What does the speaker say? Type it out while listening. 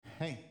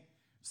Hey,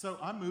 so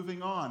I'm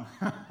moving on.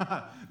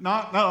 I'm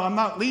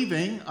not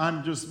leaving.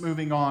 I'm just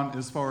moving on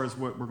as far as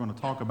what we're going to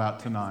talk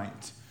about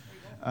tonight.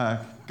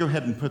 Go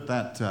ahead and put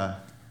that,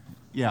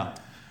 We're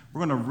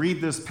going to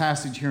read this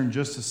passage here in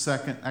just a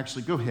second.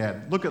 Actually, go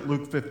ahead. Look at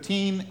Luke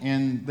 15,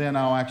 and then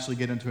I'll actually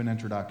get into an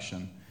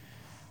introduction.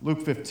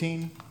 Luke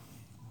 15,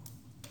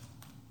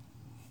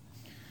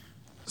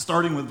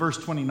 starting with verse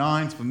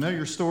 29. It's a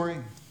familiar story.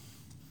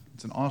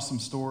 It's an awesome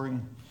story.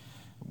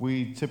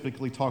 We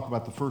typically talk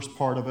about the first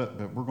part of it,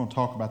 but we're going to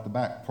talk about the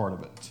back part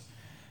of it.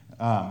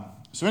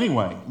 So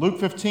anyway, Luke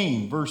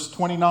 15, verse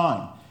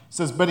 29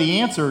 says, "But he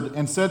answered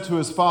and said to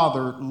his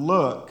father,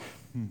 look."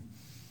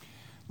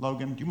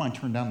 Logan, do you mind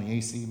turning down the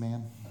AC,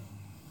 man?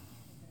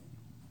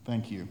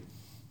 Thank you.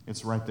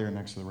 It's right there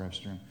next to the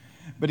restroom.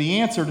 "But he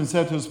answered and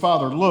said to his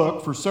father,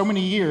 look, for so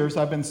many years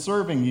I've been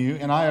serving you,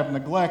 and I have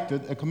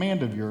neglected a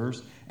command of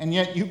yours, and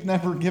yet you've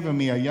never given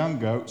me a young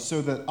goat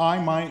so that I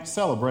might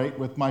celebrate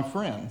with my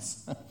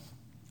friends.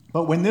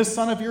 But when this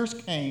son of yours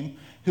came,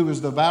 who has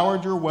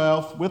devoured your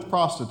wealth with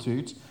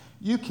prostitutes,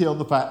 you killed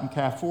the fattened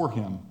calf for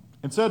him,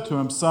 and said to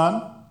him,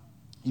 Son,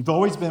 you've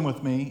always been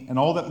with me, and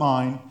all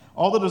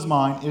that is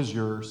mine is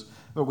yours.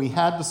 But we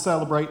had to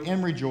celebrate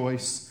and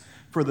rejoice,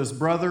 for this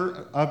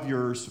brother of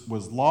yours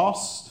was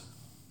lost,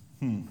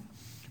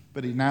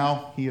 but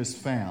he is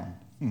found.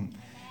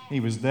 He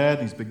was dead,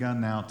 he's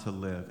begun now to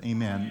live."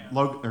 Amen.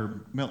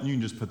 Milton, you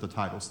can just put the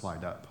title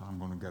slide up. I'm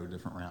going to go a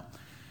different route.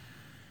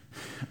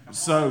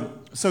 So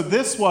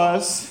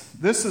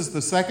this is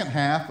the second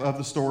half of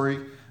the story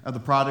of the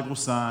prodigal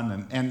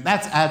son, and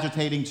that's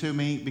agitating to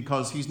me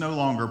because he's no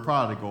longer a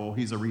prodigal,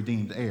 he's a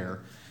redeemed heir.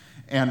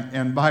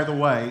 And by the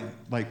way,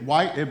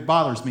 why it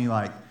bothers me,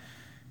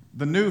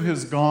 the new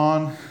has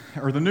gone,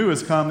 or the new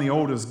has come, the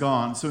old is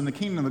gone. So in the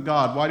kingdom of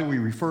God, why do we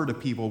refer to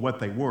people what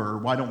they were?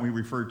 Why don't we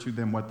refer to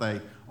them what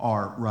they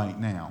are right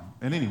now?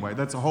 And anyway,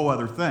 that's a whole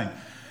other thing.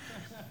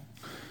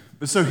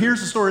 So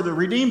here's the story of the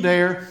redeemed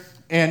heir,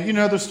 and you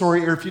know the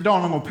story, or if you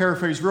don't, I'm going to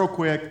paraphrase real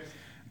quick.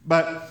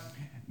 But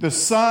the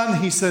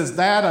son, he says,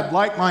 Dad, I'd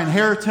like my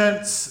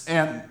inheritance.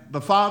 And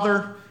the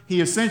father,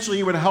 he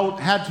would have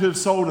had to have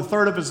sold a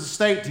third of his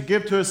estate to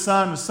give to his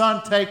son. The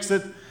son takes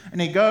it, and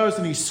he goes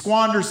and he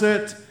squanders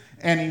it,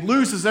 and he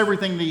loses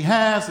everything that he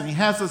has, and he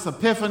has this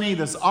epiphany,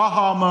 this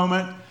aha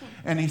moment,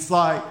 and he's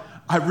like,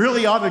 I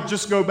really ought to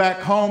just go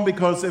back home,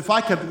 because if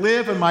I could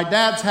live in my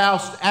dad's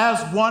house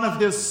as one of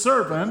his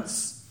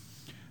servants,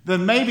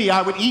 then maybe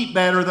I would eat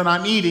better than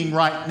I'm eating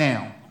right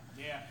now.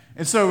 Yeah.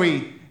 And so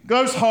he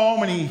goes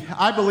home, and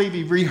I believe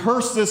he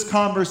rehearsed this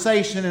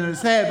conversation in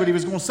his head, what he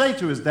was going to say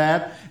to his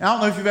dad. And I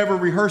don't know if you've ever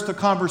rehearsed a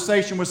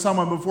conversation with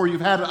someone before you've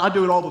had it. I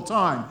do it all the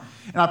time.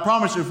 And I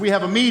promise you, if we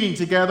have a meeting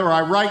together,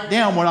 I write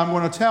down what I'm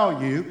going to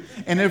tell you.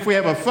 And if we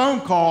have a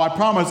phone call, I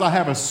promise I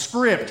have a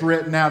script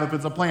written out if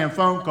it's a planned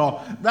phone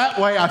call. That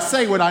way I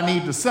say what I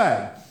need to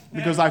say,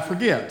 because I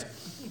forget.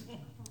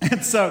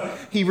 And so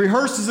he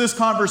rehearses this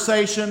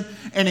conversation,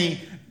 and he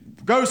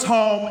goes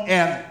home,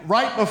 and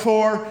right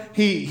before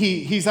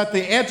he's at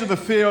the edge of the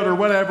field or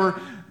whatever,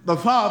 the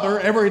father,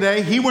 every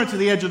day, he went to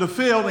the edge of the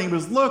field, and he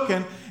was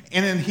looking,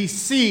 and then he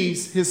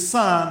sees his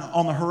son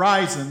on the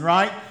horizon,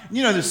 right?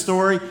 You know this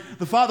story.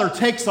 The father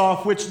takes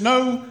off, which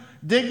no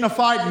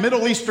dignified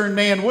Middle Eastern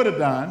man would have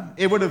done.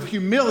 It would have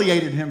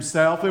humiliated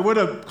himself. It would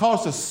have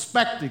caused a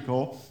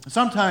spectacle.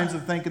 Sometimes I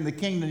think in the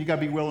kingdom you got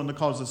to be willing to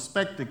cause a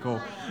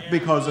spectacle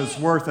because it's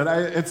worth it.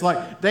 It's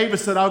like David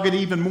said, I'll get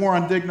even more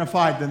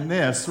undignified than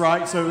this,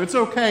 right? So it's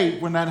okay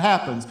when that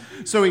happens.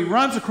 So he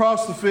runs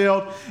across the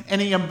field, and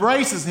he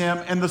embraces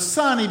him, and the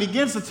son, he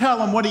begins to tell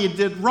him what he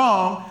did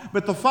wrong,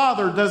 but the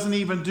father doesn't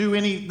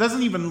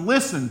even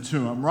listen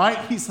to him, right?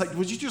 He's like,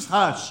 would you just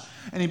hush?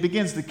 And he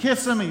begins to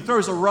kiss him. He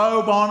throws a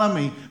robe on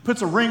him. He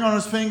puts a ring on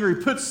his finger.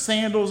 He puts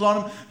sandals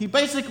on him. He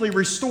basically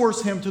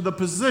restores him to the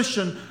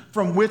position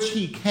from which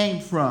he came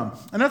from.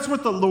 And that's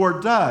what the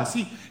Lord does.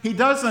 He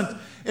doesn't,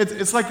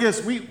 it's like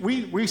this.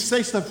 We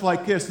say stuff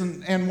like this,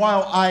 and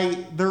while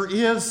there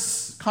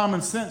is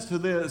common sense to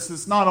this,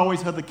 it's not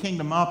always how the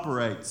kingdom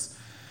operates.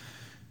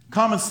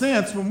 Common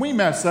sense, when we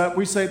mess up,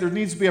 we say there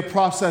needs to be a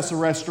process of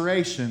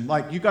restoration.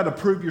 Like, you got to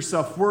prove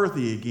yourself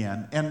worthy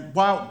again. And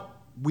while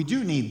we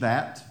do need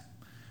that,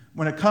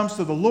 when it comes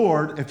to the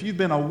Lord, if you've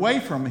been away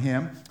from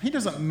Him, He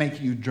doesn't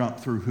make you jump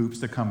through hoops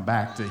to come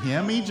back to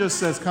Him. He just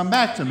says, come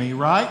back to me,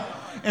 right?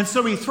 And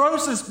so He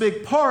throws this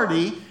big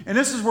party, and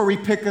this is where we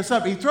pick this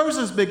up. He throws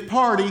this big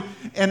party,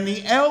 and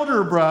the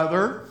elder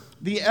brother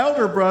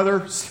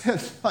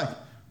says,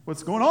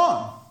 what's going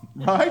on,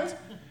 right?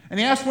 And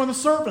he asked one of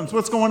the servants,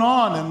 what's going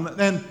on?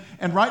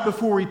 And right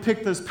before we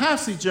pick this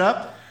passage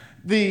up,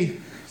 the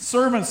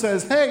servant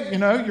says, hey,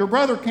 your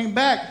brother came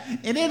back.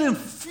 And it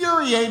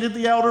infuriated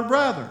the elder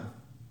brother.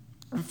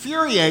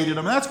 Infuriated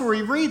him. That's where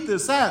we read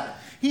this at.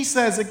 He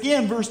says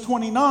again, verse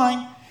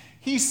 29,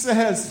 he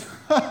says,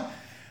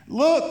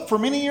 look, for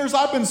many years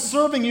I've been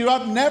serving you.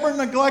 I've never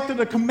neglected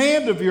a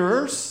command of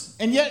yours,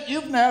 and yet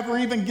you've never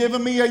even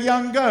given me a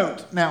young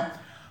goat. Now,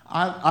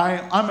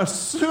 I'm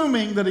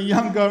assuming that a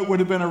young goat would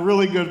have been a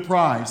really good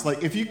prize.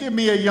 Like, if you give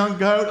me a young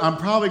goat, I'm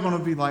probably going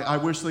to be like, I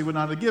wish they would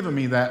not have given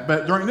me that.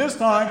 But during this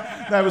time,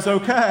 that was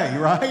okay,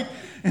 right?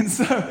 And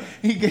so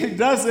he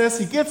does this,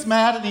 he gets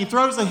mad, and he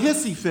throws a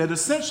hissy fit.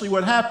 Essentially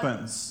what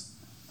happens.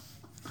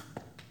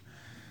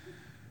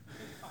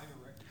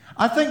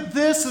 I think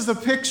this is a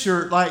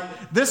picture, like,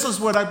 this is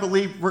what I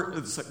believe,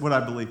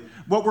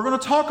 what we're going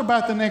to talk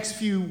about the next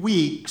few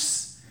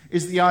weeks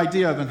is the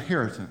idea of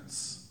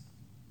inheritance.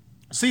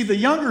 See, the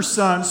younger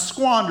son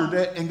squandered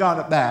it and got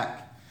it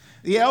back.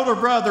 The elder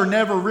brother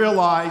never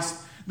realized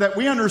that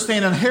we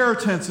understand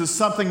inheritance is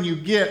something you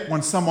get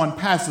when someone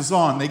passes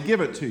on. They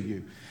give it to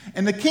you.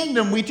 In the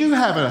kingdom, we do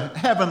have a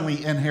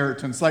heavenly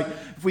inheritance. Like,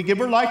 if we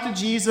give our life to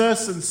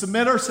Jesus and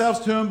submit ourselves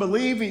to Him,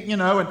 believe,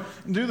 and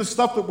do the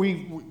stuff that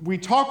we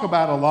talk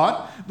about a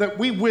lot, that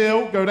we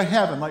will go to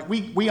heaven. Like,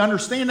 we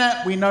understand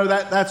that. We know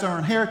that that's our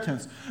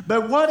inheritance.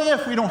 But what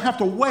if we don't have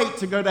to wait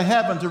to go to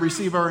heaven to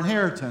receive our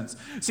inheritance?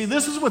 See,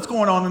 this is what's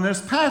going on in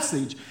this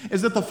passage,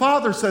 is that the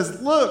Father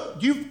says,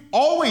 look, you've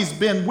always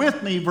been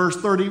with me, verse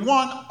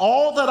 31.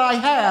 All that I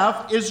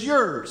have is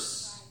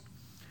yours.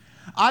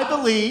 I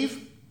believe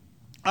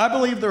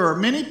there are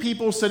many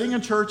people sitting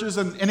in churches,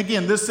 and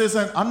again,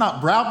 I'm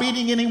not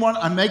browbeating anyone,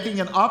 I'm making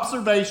an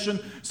observation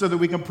so that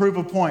we can prove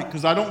a point,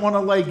 because I don't want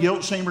to lay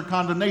guilt, shame, or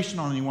condemnation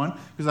on anyone,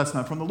 because that's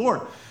not from the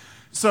Lord.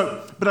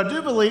 But I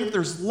do believe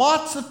there's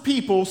lots of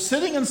people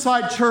sitting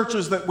inside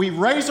churches that we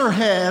raise our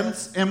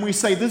hands and we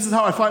say, this is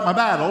how I fight my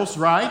battles,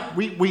 right?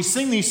 We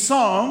sing these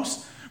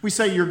songs, we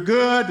say you're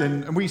good,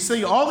 and we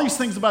say all these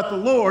things about the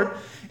Lord,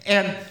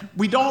 and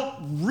we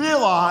don't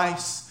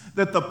realize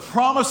that the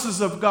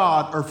promises of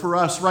God are for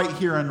us right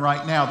here and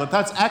right now,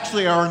 that's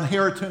actually our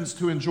inheritance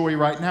to enjoy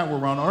right now when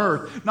we're on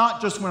earth,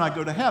 not just when I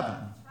go to heaven.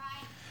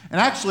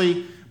 And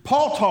actually,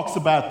 Paul talks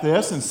about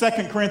this in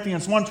 2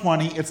 Corinthians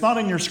 1:20. It's not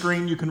on your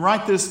screen. You can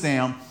write this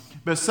down.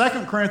 But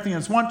 2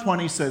 Corinthians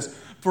 1:20 says,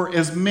 for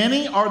as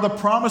many are the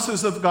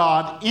promises of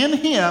God in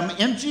Him,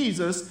 in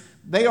Jesus,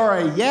 they are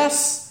a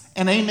yes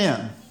and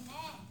amen.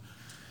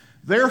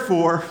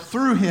 Therefore,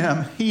 through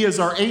Him, He is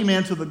our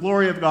amen to the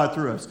glory of God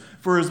through us.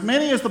 For as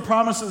many as the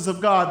promises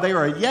of God, they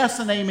are a yes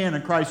and amen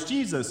in Christ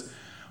Jesus,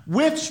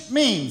 which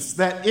means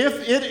that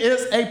if it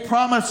is a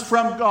promise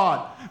from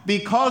God,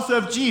 because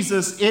of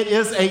Jesus, it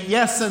is a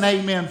yes and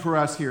amen for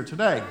us here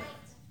today.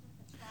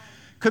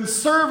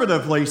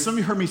 Conservatively, some of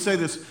you heard me say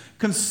this,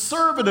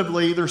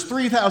 conservatively, there's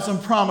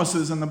 3,000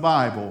 promises in the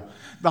Bible.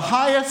 The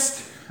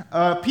highest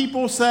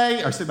people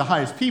say, I say the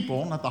highest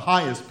people, not the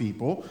highest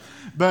people,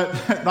 but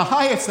the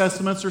highest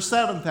estimates are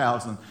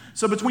 7,000.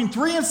 So between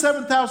 3,000 and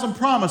 7,000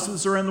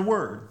 promises are in the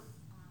Word.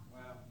 Wow.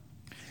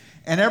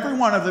 And every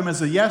one of them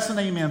is a yes and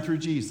amen through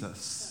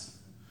Jesus.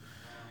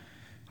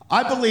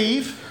 I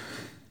believe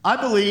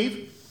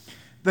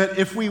that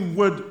if we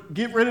would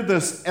get rid of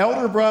this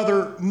elder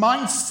brother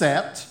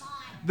mindset,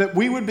 that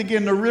we would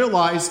begin to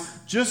realize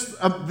just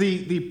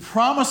the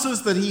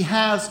promises that He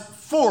has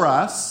for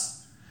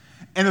us.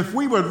 And if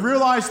we would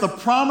realize the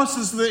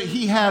promises that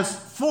He has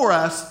for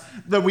us,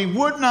 that we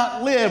would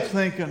not live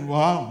thinking,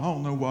 well, I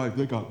don't know why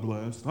they got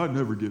blessed. I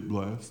never get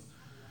blessed.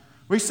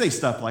 We say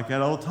stuff like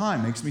that all the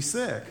time. Makes me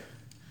sick.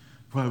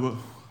 Well,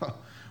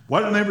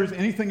 why didn't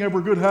anything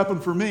ever good happen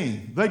for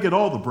me? They get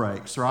all the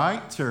breaks,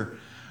 right?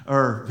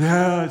 Or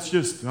yeah, it's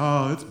just,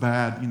 it's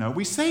bad.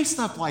 We say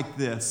stuff like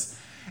this.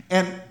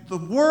 And the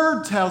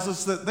Word tells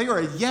us that they are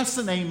a yes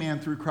and amen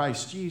through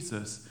Christ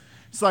Jesus.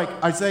 It's like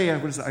Isaiah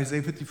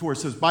 54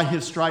 says, by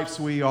His stripes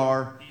we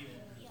are.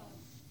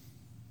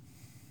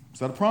 Is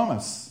that a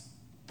promise?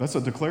 That's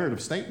a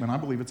declarative statement. I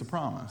believe it's a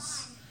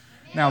promise.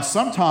 Now,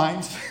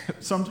 sometimes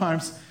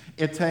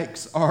it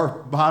takes our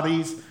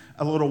bodies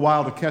a little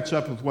while to catch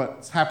up with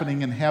what's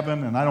happening in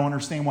heaven, and I don't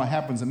understand what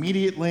happens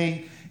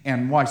immediately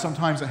and why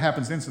sometimes it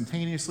happens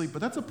instantaneously,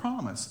 but that's a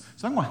promise.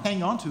 So I'm going to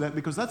hang on to that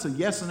because that's a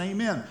yes and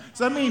amen.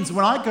 So that means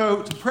when I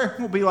go to prayer,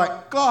 we'll be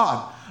like,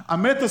 God, I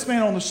met this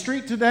man on the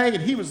street today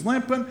and he was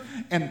limping,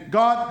 and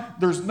God,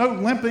 there's no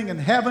limping in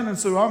heaven, and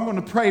so I'm going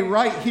to pray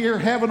right here,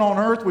 heaven on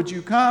earth, would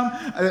you come?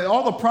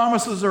 All the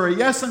promises are a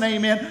yes and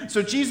amen,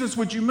 so Jesus,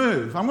 would you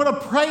move? I'm going to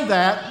pray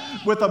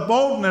that with a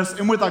boldness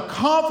and with a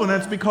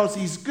confidence because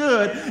He's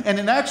good, and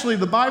then actually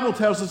the Bible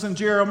tells us in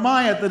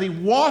Jeremiah that He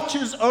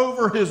watches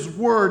over His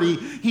word.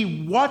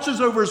 He watches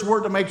over His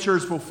word to make sure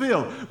it's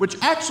fulfilled,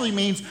 which actually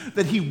means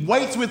that He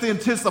waits with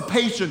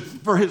anticipation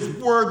for His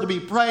word to be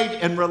prayed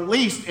and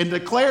released and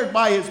declared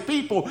by His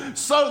people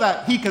so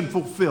that He can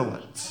fulfill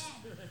it.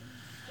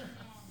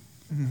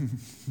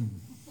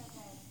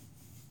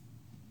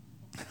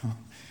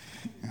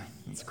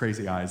 That's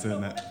crazy eyes,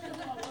 isn't it?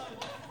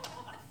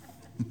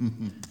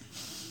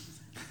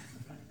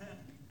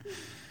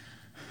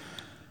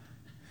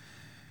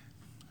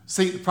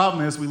 See, the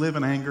problem is we live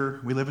in anger,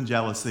 we live in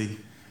jealousy,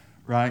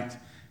 right?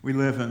 We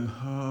live in,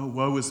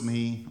 woe is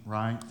me,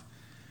 right?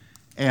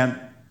 And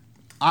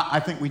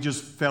I think we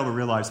just fail to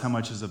realize how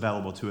much is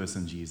available to us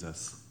in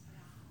Jesus.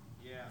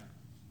 Yeah.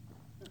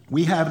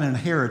 We have an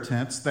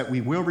inheritance that we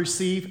will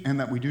receive and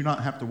that we do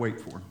not have to wait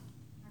for. That's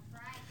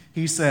right.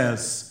 He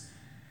says,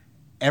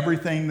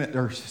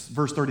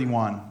 verse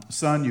 31,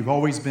 son, you've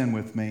always been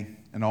with me,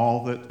 and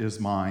all that is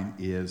mine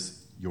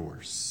is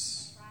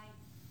yours.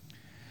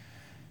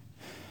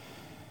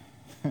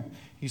 Right.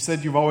 He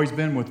said, you've always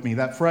been with me.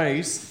 That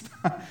phrase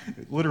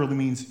it literally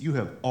means you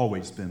have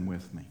always been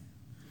with me.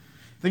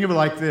 Think of it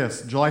like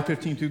this. July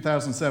 15,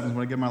 2007 is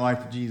when I gave my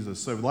life to Jesus.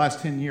 So for the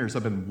last 10 years,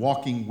 I've been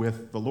walking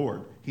with the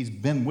Lord. He's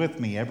been with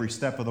me every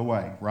step of the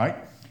way, right?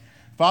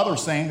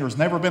 Father's saying there's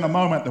never been a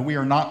moment that we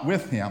are not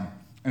with him.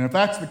 And if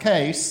that's the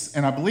case,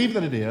 and I believe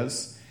that it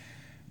is,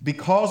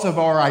 because of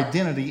our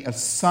identity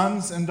as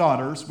sons and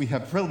daughters, we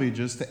have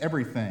privileges to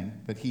everything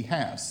that he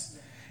has.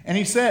 And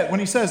he said,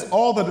 when he says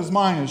all that is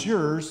mine is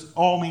yours,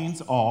 all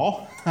means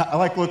all. I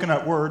like looking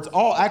at words.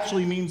 All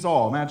actually means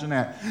all. Imagine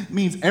that. It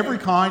means every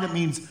kind. It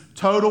means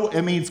total.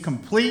 It means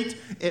complete.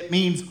 It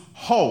means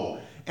whole.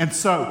 And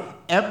so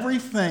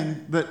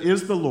everything that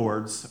is the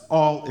Lord's,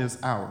 all is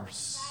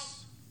ours.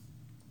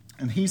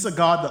 And he's a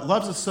God that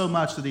loves us so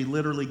much that he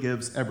literally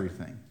gives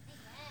everything.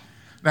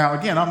 Now,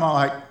 again, I'm not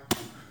like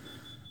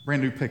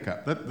brand new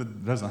pickup.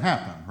 That doesn't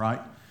happen,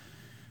 right?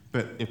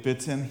 But if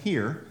it's in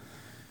here,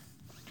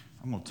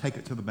 I'm going to take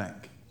it to the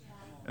bank.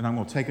 And I'm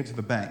going to take it to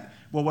the bank.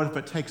 Well, what if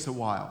it takes a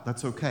while?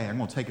 That's okay. I'm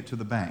going to take it to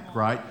the bank,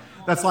 right?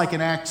 That's like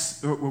in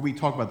Acts, where we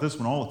talk about this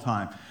one all the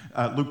time.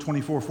 Luke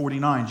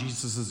 24:49,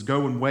 Jesus says,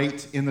 go and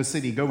wait in the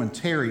city. Go and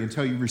tarry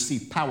until you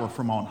receive power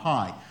from on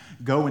high.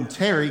 Go and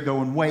tarry, go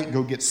and wait,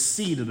 go get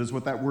seated is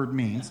what that word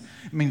means.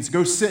 It means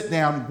go sit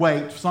down,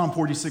 wait. Psalm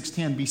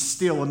 46:10, be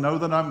still and know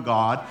that I'm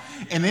God.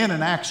 And then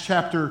in Acts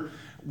chapter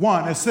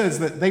 1, it says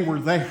that they were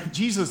there.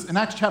 In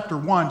Acts chapter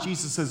 1,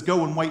 Jesus says,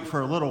 go and wait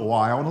for a little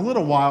while. And a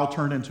little while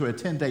turned into a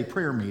 10-day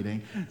prayer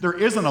meeting. There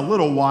isn't a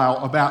little while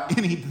about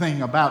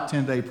anything about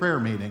 10-day prayer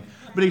meeting.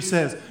 But he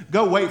says,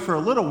 go wait for a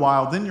little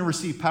while, then you'll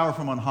receive power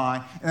from on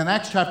high. And in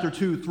Acts chapter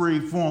 2, 3,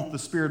 the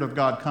Spirit of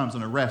God comes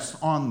and rests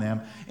on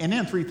them. And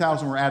then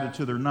 3,000 were added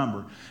to their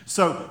number.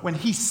 So when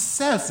he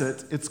says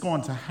it, it's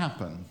going to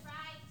happen.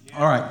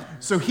 All right.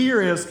 So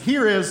here's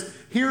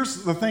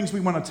the things we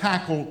want to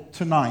tackle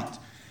tonight.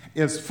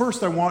 Is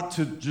first I want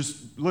to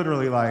just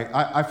literally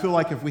I feel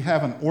like if we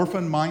have an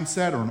orphan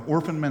mindset or an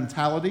orphan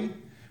mentality,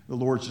 the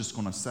Lord's just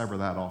going to sever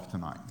that off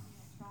tonight.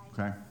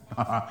 Okay?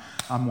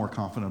 I'm more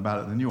confident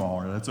about it than you all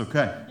are. That's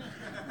okay.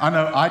 I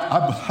know.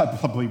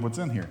 I believe what's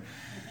in here.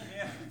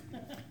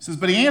 It says,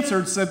 but he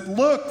answered, said,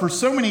 look, for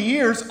so many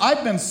years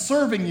I've been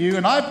serving you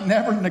and I've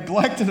never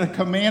neglected a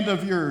command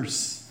of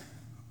yours.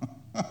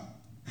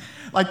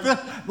 Like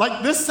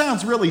this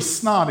sounds really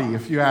snotty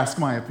if you ask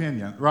my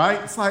opinion, right?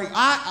 It's like,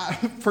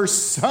 for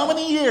so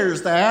many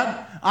years,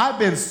 Dad, I've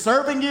been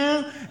serving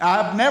you.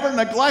 I've never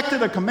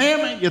neglected a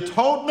commandment you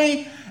told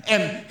me.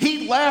 And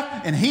he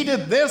left, and he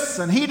did this,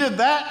 and he did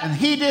that, and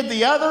he did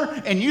the other.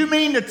 And you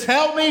mean to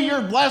tell me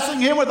you're blessing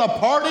him with a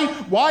party?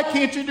 Why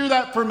can't you do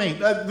that for me?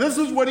 This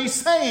is what he's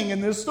saying in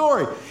this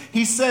story.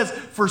 He says,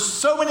 for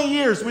so many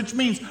years, which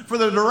means for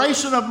the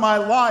duration of my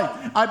life,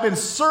 I've been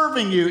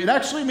serving you. It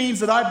actually means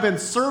that I've been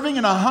serving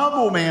in a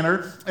humble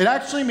manner. It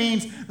actually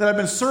means that I've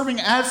been serving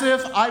as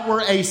if I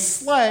were a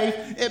slave.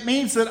 It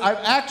means that I'm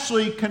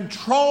actually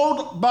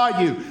controlled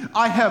by you.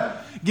 I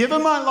have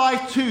given my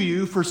life to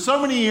you for so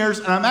many years,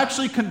 and I'm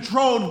actually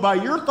controlled by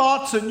your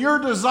thoughts and your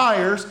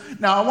desires.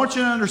 Now, I want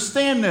you to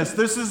understand this.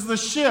 This is the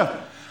shift.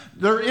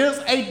 There is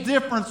a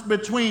difference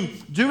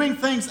between doing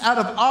things out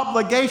of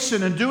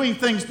obligation and doing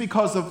things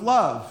because of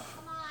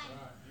love.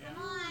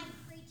 Come on,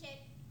 preach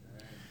it.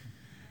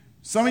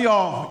 Some of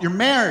y'all, you're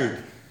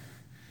married.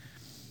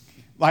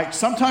 Like,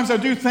 sometimes I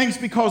do things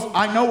because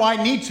I know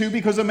I need to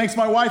because it makes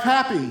my wife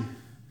happy.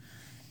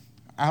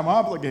 I'm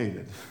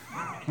obligated.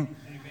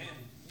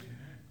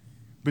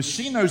 But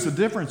she knows the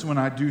difference when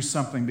I do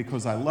something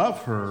because I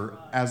love her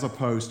as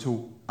opposed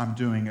to I'm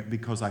doing it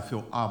because I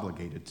feel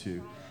obligated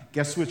to.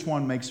 Guess which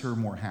one makes her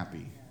more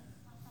happy?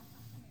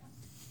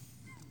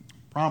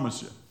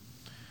 Promise you.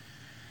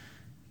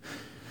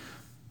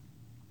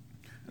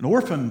 An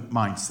orphan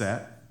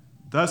mindset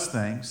does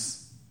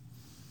things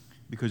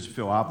because you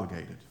feel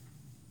obligated.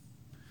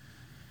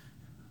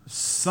 A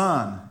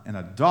son and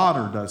a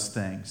daughter does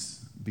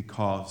things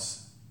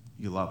because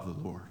you love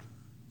the Lord.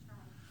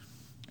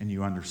 And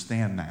you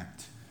understand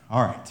that.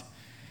 All right.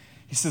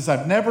 He says,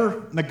 I've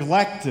never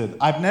neglected.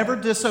 I've never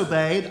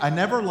disobeyed. I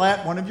never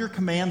let one of your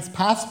commands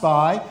pass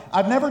by.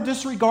 I've never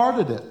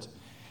disregarded it.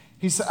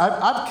 He said,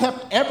 I've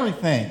kept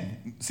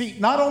everything. See,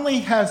 not only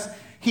has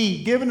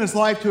he given his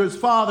life to his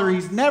Father,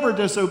 he's never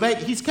disobeyed.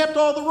 He's kept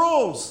all the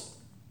rules.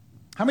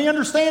 How many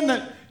understand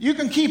that you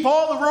can keep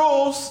all the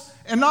rules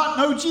and not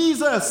know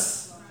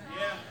Jesus?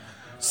 Yeah.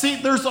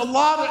 See, there's a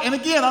lot of, and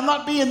again, I'm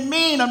not being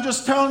mean. I'm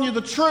just telling you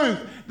the truth.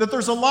 That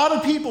there's a lot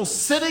of people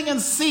sitting in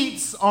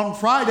seats on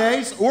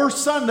Fridays or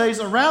Sundays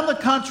around the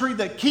country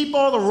that keep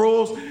all the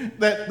rules,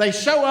 that they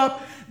show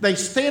up, they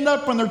stand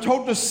up when they're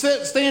told to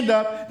stand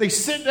up, they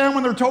sit down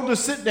when they're told to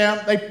sit down,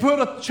 they put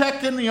a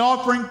check in the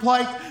offering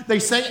plate, they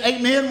say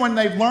amen when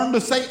they've learned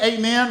to say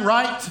amen,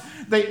 right?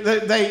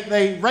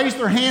 They raise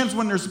their hands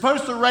when they're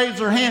supposed to raise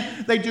their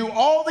hand. They do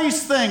all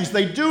these things.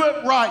 They do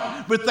it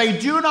right, but they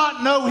do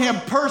not know him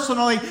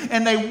personally,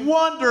 and they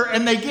wonder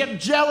and they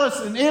get jealous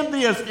and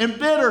envious and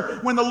bitter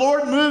when the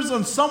Lord moves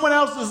on someone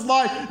else's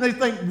life. They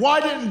think, why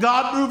didn't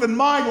God move in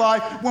my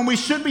life, when we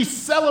should be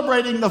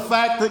celebrating the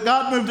fact that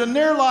God moved in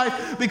their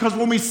life? Because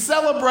when we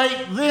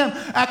celebrate them,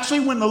 actually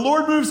when the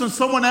Lord moves in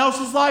someone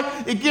else's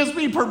life, it gives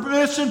me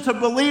permission to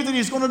believe that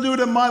he's going to do it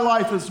in my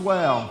life as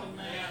well.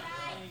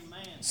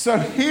 So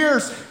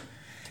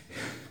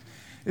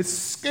it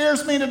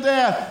scares me to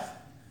death.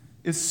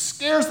 It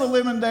scares the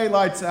living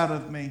daylights out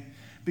of me,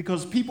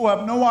 because people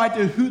have no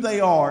idea who they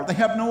are. They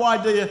have no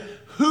idea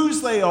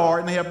whose they are,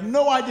 and they have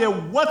no idea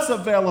what's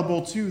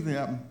available to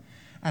them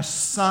as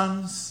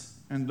sons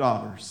and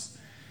daughters.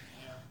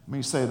 Let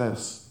me say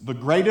this. The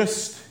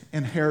greatest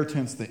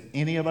inheritance that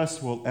any of us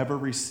will ever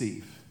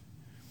receive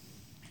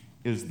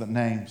is the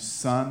name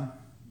son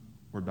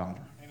or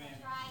daughter.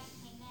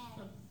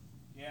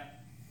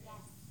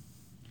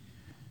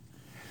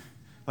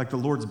 Like the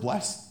Lord's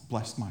blessed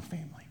my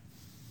family.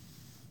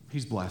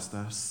 He's blessed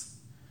us.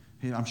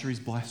 I'm sure he's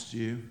blessed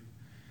you.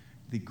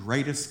 The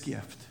greatest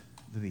gift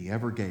that he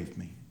ever gave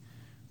me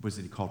was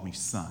that he called me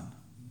son.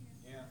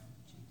 Yeah.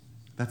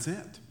 That's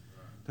it.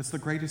 That's the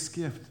greatest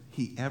gift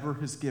he ever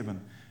has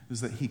given,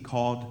 is that he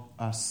called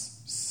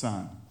us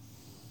son.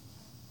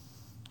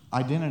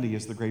 Identity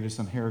is the greatest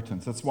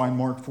inheritance. That's why in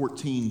Mark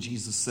 14,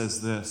 Jesus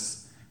says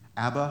this,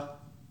 Abba,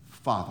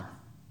 Father.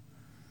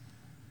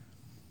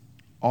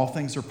 All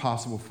things are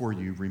possible for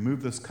you.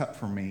 Remove this cup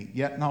from me,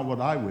 yet not what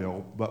I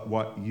will, but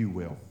what you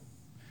will.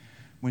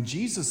 When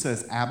Jesus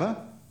says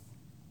Abba,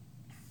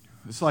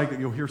 it's like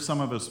you'll hear some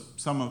of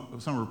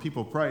our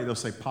people pray, they'll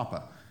say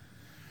Papa.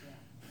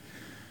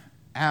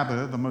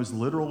 Abba, the most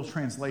literal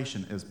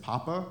translation is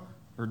Papa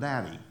or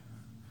Daddy.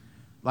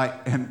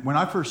 And when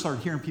I first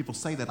started hearing people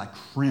say that, I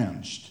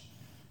cringed,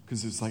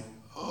 because it's like,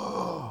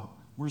 oh,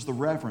 where's the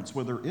reverence?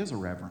 Well, there is a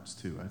reverence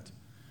to it.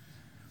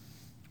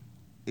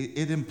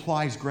 It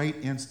implies great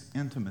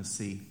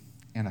intimacy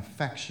and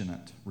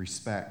affectionate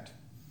respect.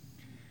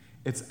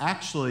 It's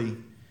actually,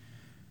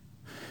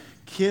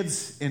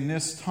 kids in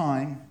this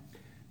time,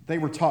 they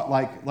were taught,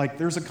 like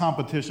there's a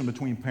competition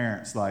between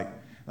parents, like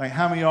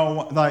how many of y'all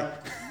want,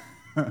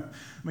 let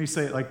me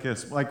say it like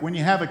this, like when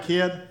you have a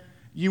kid,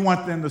 you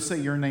want them to say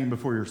your name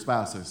before your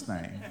spouse's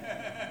name.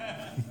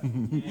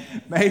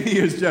 Maybe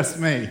it's just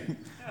me.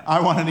 I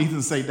wanted Ethan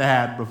to say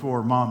dad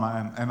before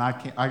mama, and I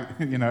can't,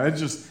 it's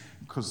just,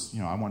 because,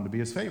 I wanted to be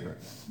his favorite.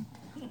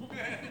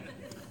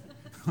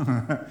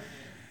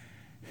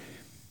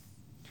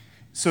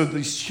 So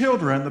these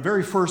children, the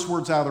very first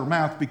words out of their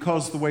mouth,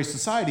 because the way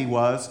society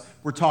was,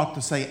 were taught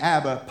to say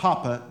Abba,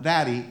 Papa,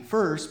 Daddy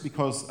first,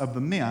 because of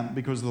the men,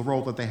 because of the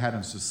role that they had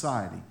in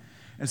society.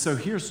 And so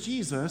here's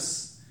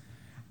Jesus,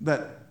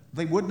 that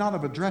they would not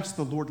have addressed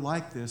the Lord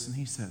like this, and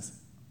he says,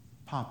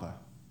 Papa,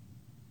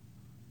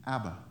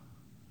 Abba.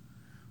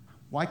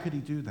 Why could he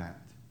do that?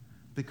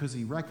 Because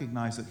he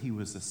recognized that he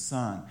was a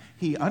son.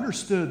 He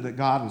understood that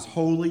God was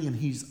holy and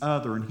he's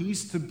other, and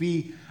he's to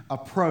be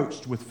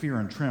approached with fear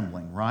and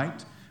trembling,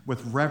 right?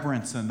 With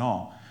reverence and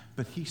awe.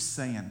 But he's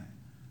saying,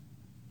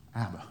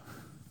 Abba,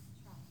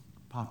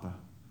 Papa,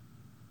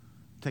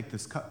 take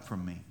this cup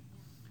from me.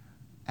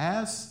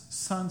 As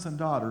sons and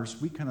daughters,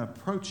 we can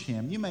approach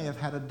him. You may have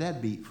had a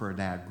deadbeat for a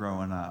dad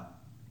growing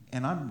up,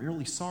 and I'm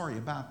really sorry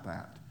about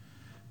that.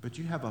 But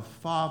you have a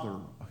Father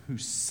who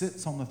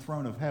sits on the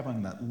throne of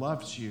heaven that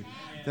loves you,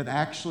 that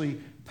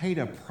actually paid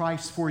a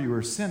price for you,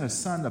 or sent a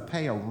son to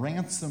pay a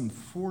ransom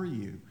for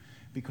you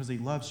because he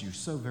loves you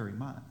so very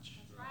much.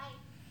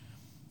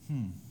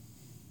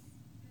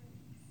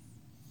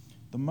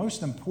 The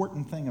most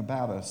important thing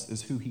about us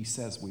is who he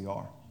says we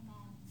are.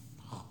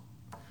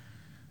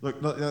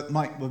 Look,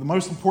 Mike, the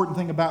most important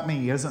thing about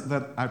me isn't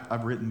that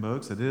I've written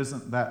books. It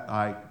isn't that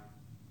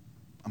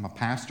I'm a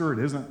pastor. It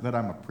isn't that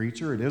I'm a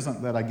preacher. It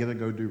isn't that I get to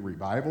go do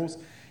revivals.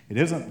 It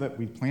isn't that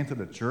we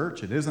planted a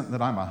church. It isn't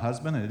that I'm a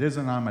husband. It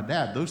isn't I'm a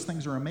dad. Those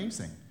things are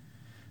amazing.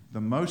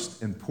 The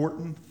most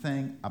important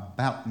thing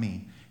about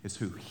me is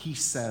who he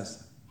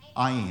says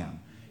I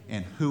am.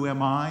 And who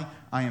am I?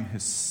 I am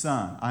his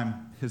son.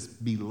 I'm his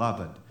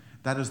beloved.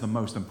 That is the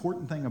most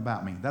important thing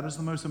about me. That is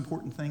the most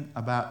important thing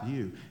about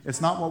you.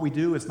 It's not what we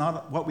do. It's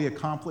not what we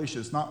accomplish.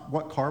 It's not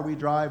what car we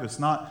drive. It's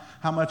not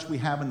how much we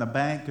have in the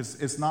bank.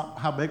 It's not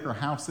how big our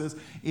house is.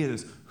 It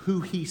is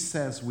who he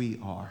says we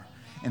are.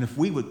 And if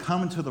we would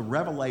come into the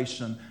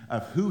revelation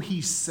of who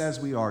he says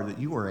we are, that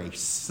you are a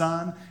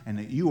son and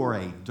that you are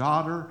a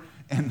daughter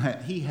and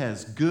that he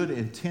has good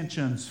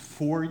intentions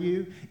for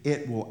you,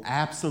 it will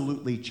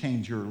absolutely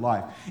change your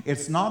life.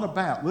 It's not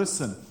about,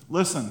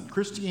 listen,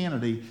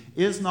 Christianity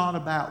is not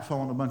about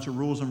following a bunch of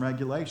rules and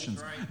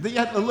regulations.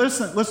 Right.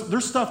 Listen,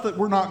 there's stuff that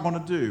we're not going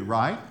to do,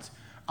 right?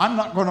 I'm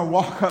not going to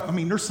walk up.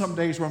 There's some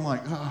days where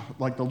I'm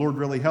like the Lord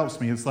really helps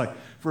me. It's like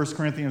 1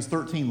 Corinthians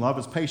 13, love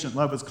is patient,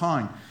 love is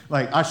kind.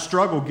 Like, I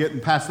struggle getting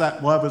past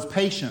that love is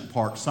patient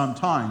part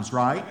sometimes,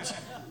 right?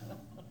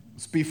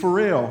 Let's be for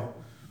real.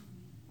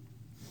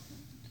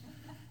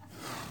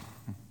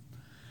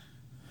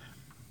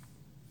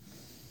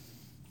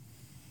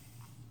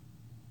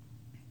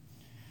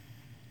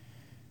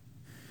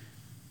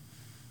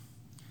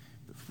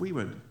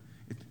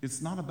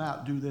 it's not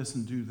about do this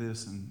and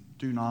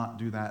do not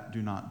do that,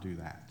 do not do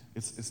that.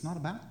 It's not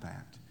about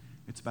that.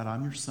 It's about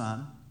I'm your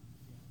son,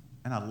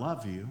 and I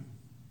love you.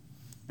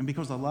 And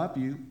because I love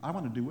you, I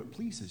want to do what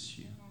pleases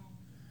you.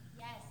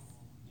 Yes.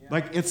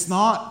 Like, it's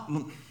not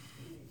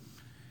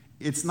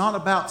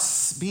about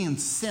being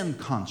sin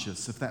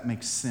conscious, if that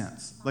makes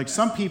sense. Like,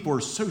 some people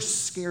are so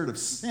scared of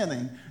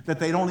sinning that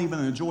they don't even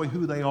enjoy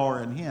who they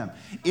are in Him.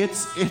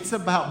 It's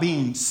about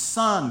being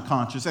son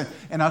conscious.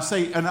 And I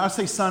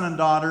say son and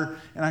daughter,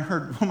 and I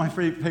heard one of my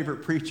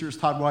favorite preachers,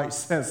 Todd White,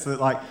 says that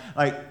like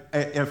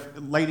if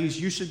ladies,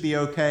 you should be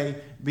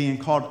okay being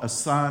called a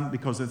son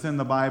because it's in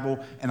the Bible,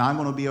 and I'm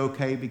going to be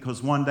okay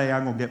because one day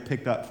I'm going to get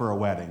picked up for a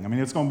wedding. I mean,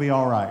 it's going to be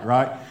all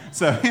right?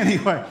 So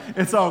anyway,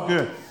 it's all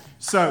good.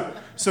 So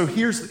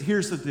here's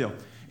the deal,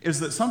 is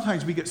that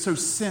sometimes we get so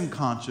sin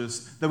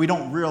conscious that we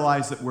don't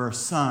realize that we're a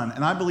son.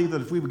 And I believe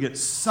that if we would get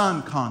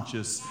son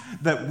conscious,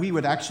 that we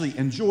would actually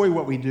enjoy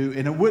what we do,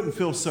 and it wouldn't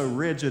feel so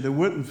rigid, it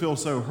wouldn't feel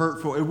so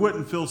hurtful, it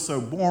wouldn't feel so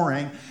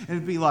boring. And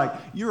it'd be like,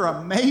 you're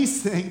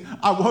amazing.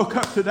 I woke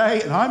up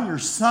today and I'm your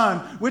son,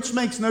 which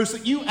makes no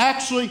sense. He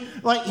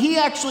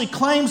actually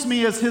claims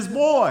me as his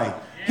boy.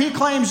 He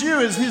claims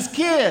you as his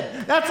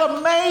kid. That's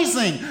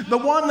amazing. The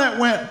one that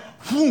went,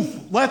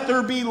 let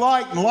there be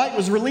light, and light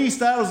was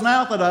released out of his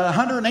mouth at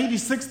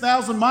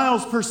 186,000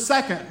 miles per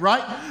second,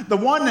 right? The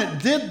one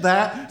that did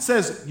that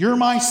says, you're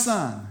my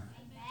son.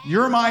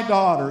 You're my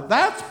daughter.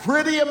 That's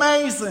pretty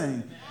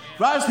amazing.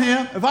 If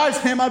I was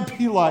him, I'd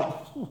be like,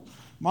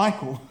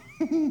 Michael.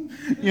 You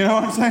know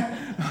what I'm saying?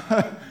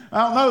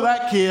 I don't know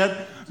that kid.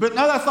 But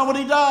no, that's not what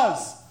he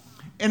does.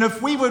 And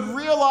if we would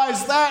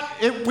realize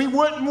that, we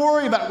wouldn't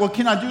worry about, well,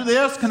 can I do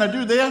this? Can I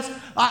do this?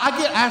 I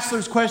get asked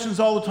those questions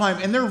all the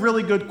time, and they're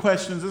really good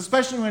questions,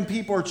 especially when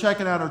people are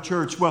checking out our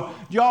church. Well,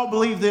 do y'all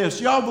believe this?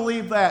 Do y'all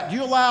believe that? Do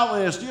you allow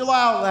this? Do you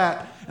allow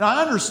that? And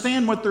I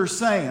understand what they're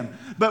saying.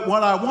 But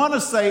what I want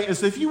to say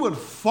is if you would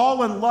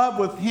fall in love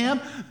with Him,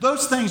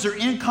 those things are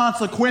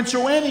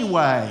inconsequential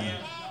anyway.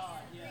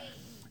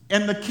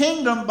 And the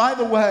kingdom, by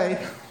the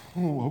way,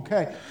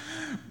 okay.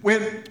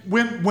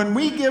 When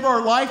we give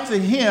our life to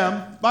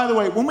Him, by the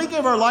way, when we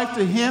give our life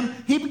to Him,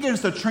 He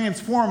begins to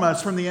transform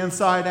us from the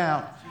inside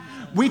out.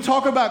 We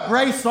talk about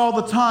grace all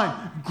the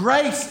time.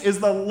 Grace is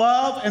the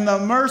love and the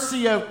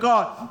mercy of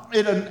God.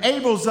 It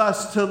enables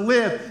us to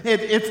live.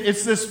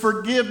 It's this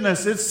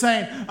forgiveness. It's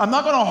saying, I'm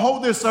not going to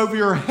hold this over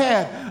your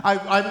head.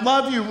 I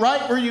love you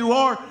right where you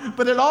are.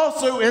 But it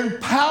also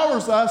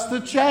empowers us to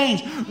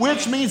change,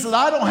 which means that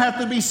I don't have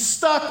to be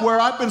stuck where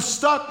I've been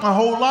stuck my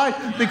whole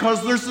life,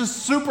 because there's this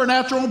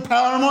supernatural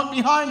empowerment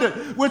behind it,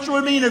 which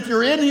would mean if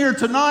you're in here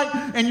tonight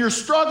and you're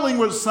struggling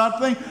with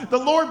something, the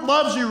Lord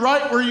loves you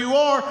right where you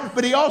are,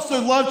 but He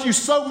also loves you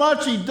so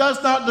much He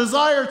does not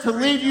desire to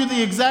leave you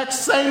the exact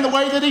same the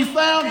way that He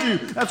found you.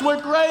 That's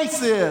what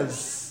grace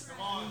is.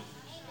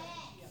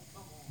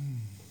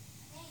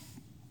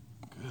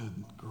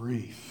 Good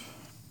grief.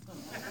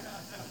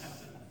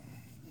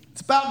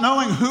 It's about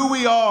knowing who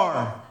we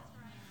are.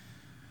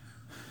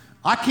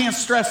 I can't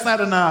stress that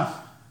enough.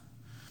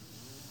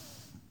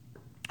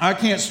 I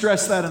can't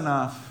stress that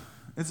enough.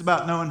 It's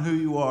about knowing who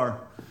you are.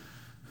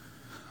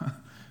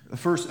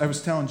 I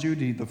was telling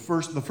Judy, the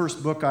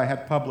first book I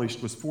had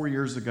published was 4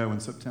 years ago in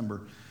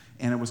September,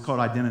 and it was called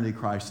Identity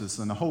Crisis.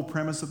 And the whole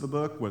premise of the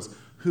book was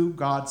who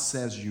God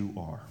says you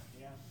are.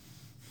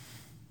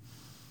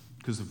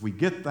 Because if we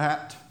get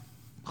that,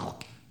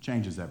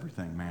 changes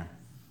everything, man.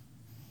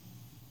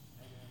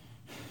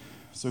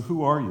 So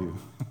who are you?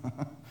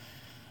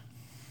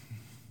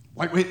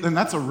 Wait, then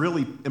that's a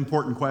really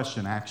important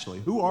question, actually.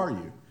 Who are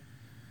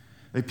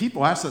you?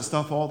 People ask that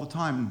stuff all the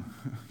time.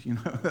 You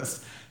know,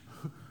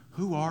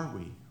 who are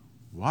we?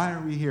 Why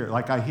are we here?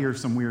 Like, I hear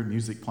some weird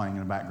music playing in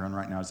the background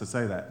right now as I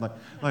say that.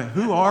 Like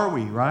who are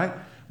we, right?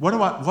 What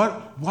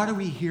are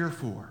we here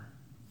for?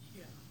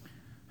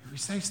 We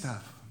say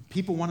stuff.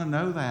 People want to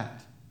know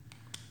that.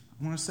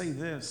 I want to say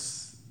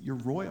this. You're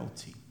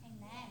royalty.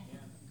 Amen.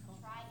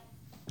 That's right.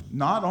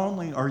 Not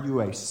only are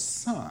you a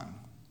son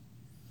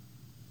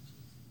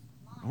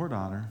or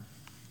daughter.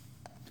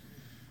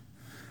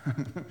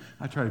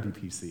 I try to be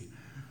PC.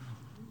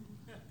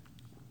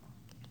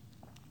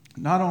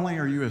 Not only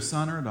are you a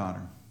son or a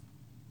daughter,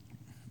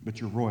 but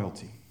you're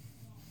royalty.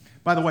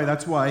 By the way,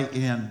 that's why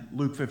in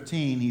Luke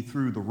 15, He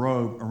threw the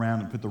robe around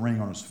and put the ring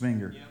on His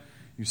finger. Yep.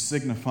 You're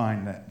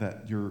signifying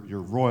that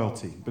you're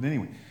royalty. But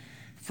anyway,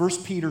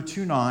 1 Peter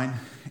 2:9,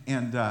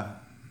 and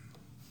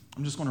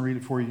I'm just going to read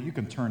it for you. You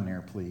can turn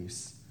there,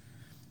 please.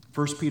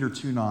 1 Peter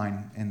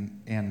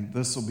 2:9, and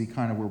this will be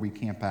kind of where we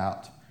camp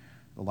out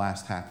the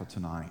last half of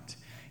tonight.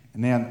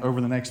 And then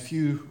over the next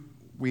few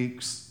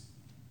weeks,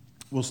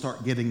 we'll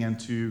start getting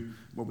into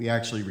what we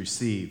actually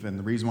receive. And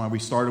the reason why we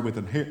started with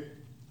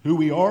who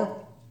we are,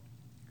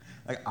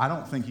 I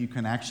don't think you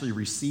can actually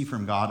receive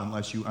from God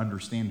unless you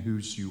understand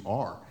whose you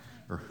are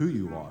or who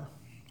you are.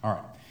 All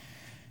right.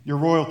 Your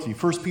royalty.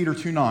 1 Peter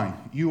 2:9.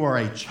 You are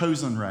a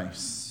chosen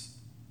race,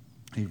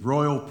 a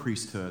royal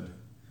priesthood,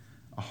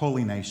 a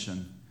holy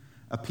nation,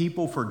 a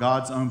people for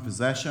God's own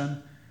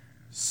possession,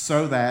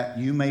 so that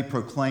you may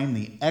proclaim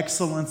the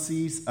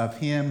excellencies of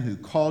him who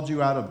called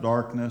you out of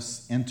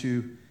darkness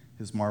into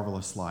his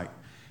marvelous light.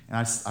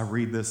 And I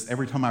read this.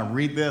 Every time I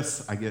read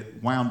this, I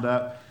get wound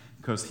up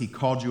because he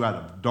called you out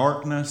of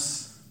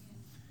darkness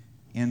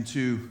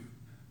into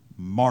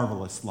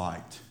marvelous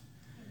light.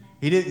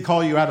 He didn't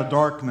call you out of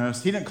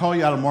darkness. He didn't call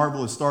you out of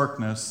marvelous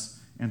darkness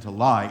into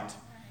light.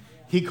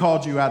 He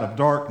called you out of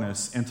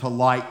darkness into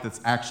light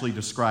that's actually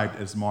described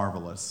as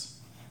marvelous.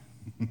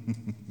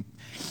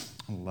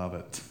 I love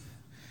it.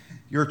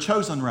 You're a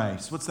chosen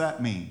race. What's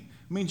that mean?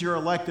 It means you're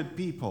elected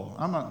people.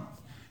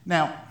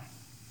 Now,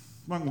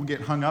 I'm not going to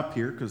get hung up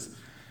here because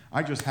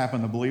I just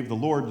happen to believe the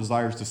Lord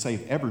desires to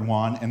save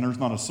everyone, and there's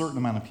not a certain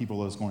amount of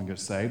people that's going to get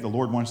saved. The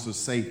Lord wants to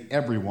save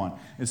everyone.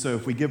 And so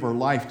if we give our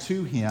life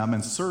to him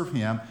and serve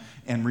him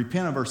and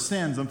repent of our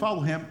sins and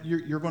follow him,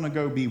 you're going to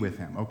go be with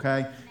him,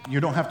 okay? You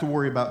don't have to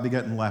worry about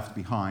getting left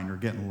behind or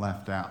getting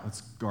left out.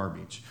 That's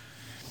garbage.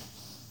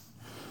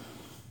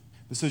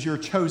 It says you're a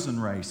chosen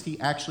race. He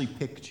actually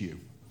picked you.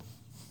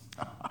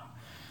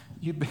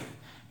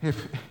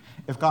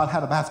 If God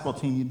had a basketball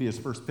team, you'd be his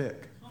first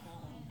pick.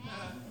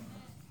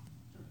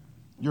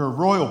 You're a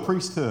royal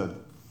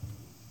priesthood,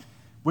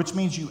 which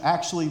means you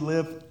actually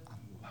live.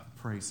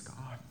 Praise God.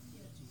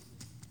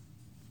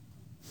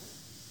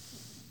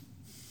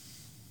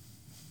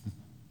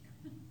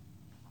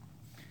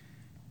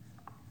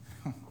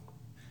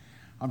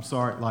 I'm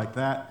sorry, like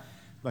that.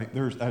 Like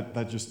there's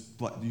that just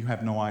you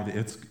have no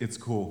idea. It's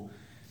cool.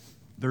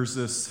 There's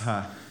this.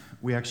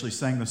 We actually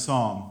sang the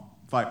song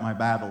 "Fight My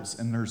Battles,"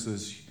 and there's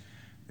this.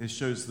 It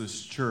shows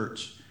this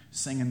church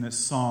singing this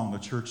song, the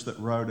church that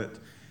wrote it.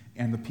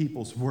 And the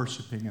people's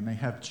worshiping, and they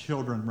have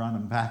children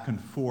running back and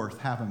forth,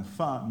 having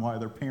fun while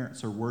their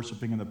parents are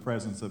worshiping in the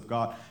presence of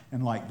God.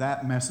 And like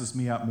that messes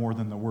me up more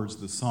than the words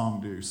of the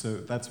song do. So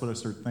that's what I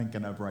start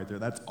thinking of right there.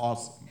 That's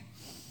awesome.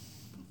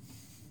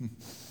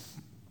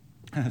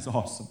 That's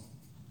awesome.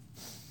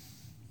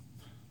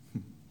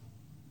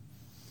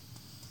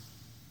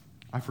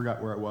 I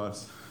forgot where I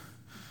was.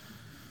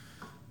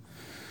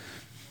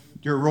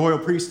 You're a royal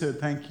priesthood,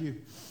 thank you.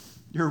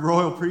 You're a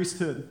royal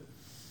priesthood.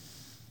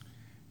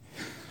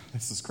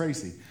 This is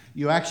crazy.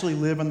 You actually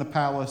live in the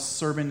palace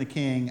serving the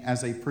king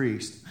as a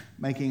priest,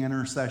 making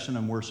intercession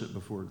and worship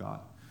before God.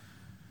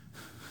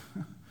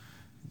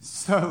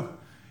 So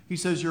he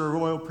says you're a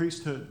royal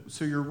priesthood,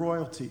 so you're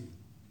royalty.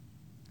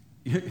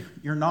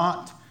 You're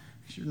not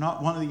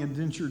one of the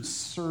indentured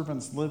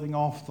servants living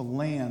off the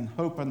land,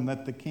 hoping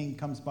that the king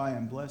comes by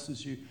and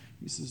blesses you.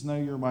 He says, no,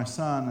 you're my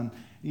son, and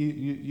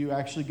you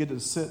actually get to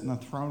sit in the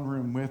throne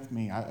room with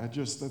me.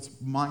 That's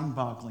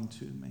mind-boggling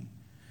to me.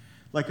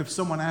 Like if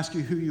someone asks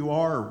you who you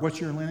are or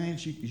what's your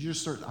lineage, you just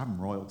start, I'm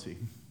royalty.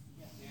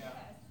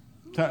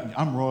 Yeah.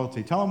 I'm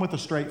royalty. Tell them with a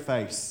straight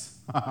face,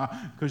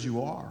 because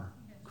you are,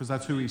 because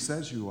that's who he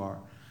says you are.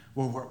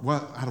 Well,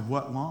 what out of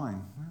what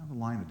line? Well, the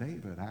line of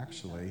David,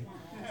 actually.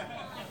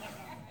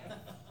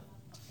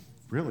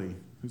 Really?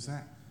 Who's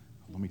that?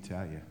 Let me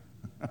tell you.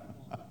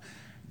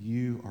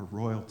 You are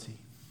royalty.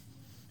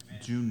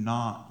 Do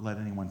not let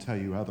anyone tell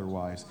you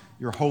otherwise.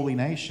 You're a holy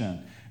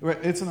nation.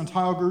 It's an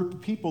entire group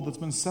of people that's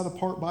been set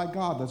apart by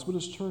God. That's what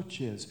his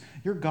church is.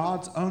 You're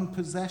God's own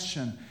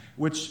possession,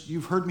 which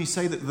you've heard me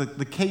say that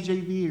the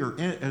KJV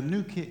or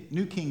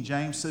New King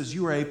James says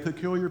you are a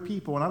peculiar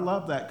people. And I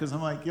love that because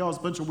I'm like, y'all's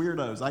a bunch of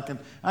weirdos.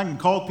 I can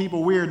call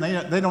people weird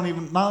and they don't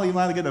even, not even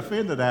allowed to get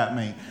offended at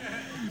me.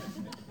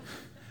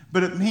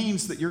 But it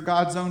means that you're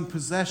God's own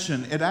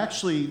possession. It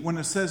actually, when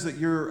it says that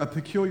you're a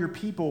peculiar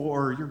people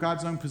or you're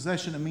God's own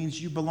possession, it means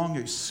you belong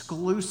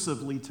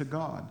exclusively to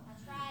God.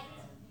 That's right.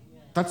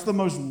 That's the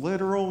most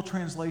literal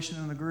translation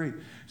in the Greek.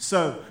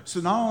 So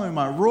not only am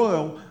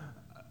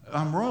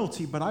I'm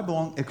royalty, but I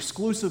belong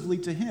exclusively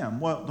to him.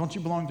 Well, don't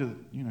you belong to,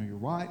 your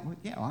wife? Well,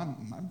 yeah,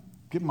 I'm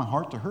giving my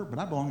heart to her, but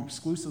I belong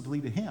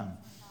exclusively to him.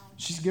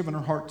 She's given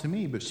her heart to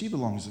me, but she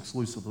belongs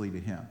exclusively to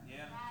him.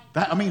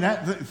 Yeah.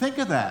 Think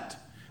of that.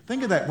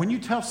 Think of that. When you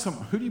tell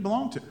someone, who do you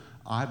belong to?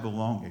 I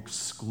belong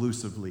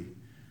exclusively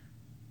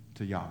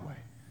to Yahweh.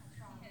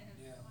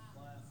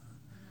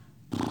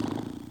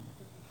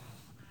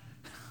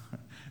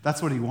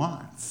 That's what he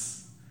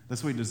wants.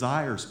 That's what he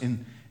desires.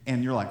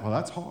 And you're like, well,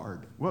 that's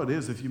hard. Well, it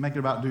is if you make it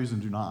about do's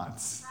and do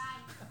nots.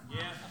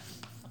 Yeah.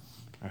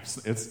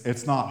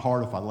 It's not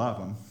hard if I love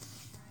him.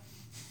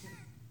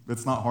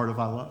 It's not hard if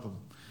I love him.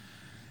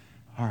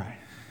 All right.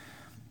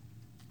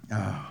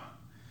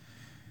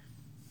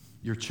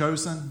 You're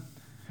chosen.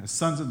 As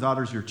sons and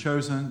daughters, you're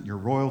chosen. You're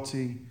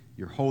royalty.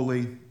 You're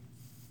holy.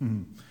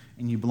 And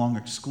you belong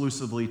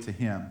exclusively to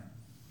him.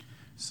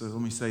 So let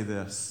me say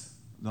this.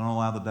 Don't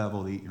allow the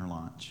devil to eat your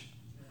lunch.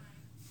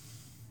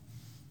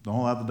 Don't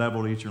allow the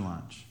devil to eat your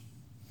lunch.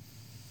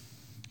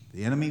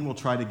 The enemy will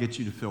try to get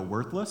you to feel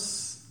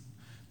worthless,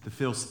 to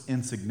feel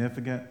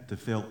insignificant, to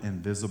feel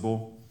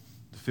invisible,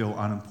 to feel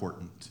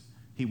unimportant.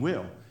 He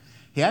will.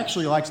 He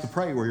actually likes to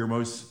pray where you're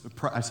most,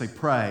 I say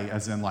pray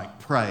as in like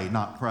pray,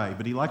 not pray,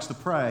 but he likes to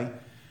pray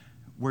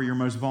where you're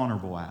most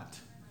vulnerable at.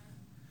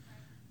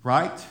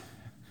 Right?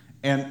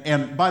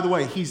 And by the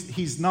way,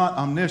 he's not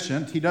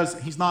omniscient.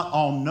 He's not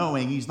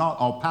all-knowing. He's not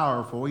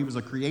all-powerful. He was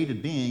a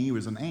created being. He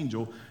was an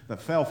angel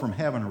that fell from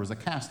heaven or was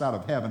cast out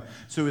of heaven.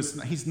 So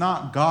he's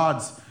not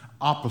God's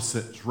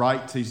opposite,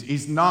 right?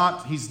 He's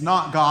not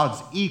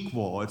God's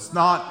equal. It's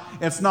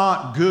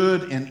not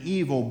good and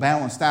evil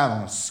balanced out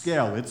on a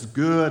scale. It's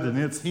good and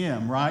it's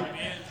him, right?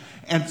 Amen.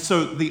 And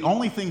so the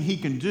only thing he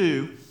can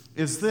do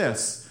is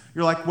this.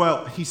 You're like,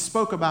 well, he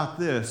spoke about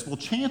this. Well,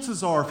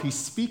 chances are if he's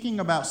speaking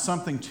about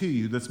something to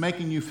you that's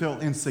making you feel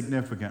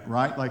insignificant,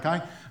 right? Like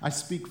I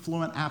speak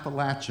fluent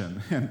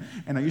Appalachian,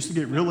 and I used to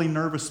get really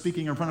nervous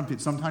speaking in front of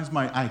people. Sometimes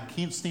I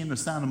can't stand the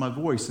sound of my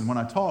voice, and when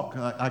I talk,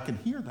 I can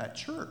hear that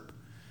chirp.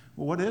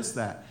 Well, what is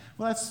that?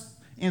 Well, that's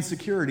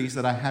insecurities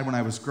that I had when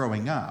I was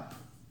growing up.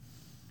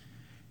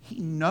 He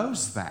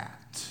knows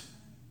that.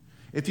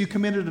 If you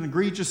committed an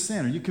egregious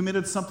sin or you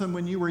committed something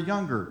when you were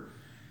younger,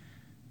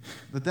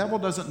 the devil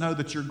doesn't know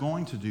that you're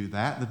going to do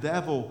that. The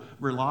devil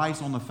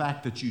relies on the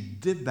fact that you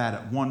did that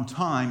at one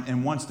time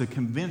and wants to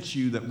convince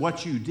you that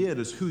what you did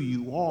is who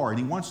you are, and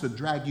he wants to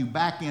drag you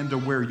back into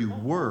where you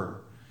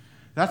were.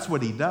 That's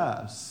what he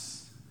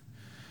does.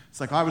 It's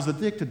like, I was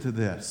addicted to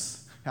this.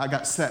 I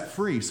got set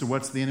free, so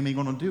what's the enemy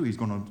going to do? He's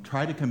going to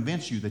try to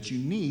convince you that you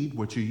need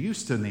what you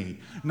used to need.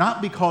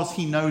 Not because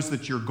he knows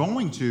that you're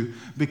going to,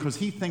 because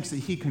he thinks that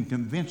he can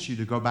convince you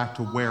to go back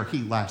to where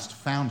he last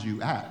found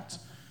you at.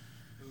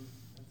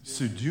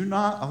 So do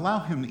not allow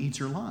him to eat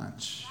your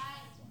lunch.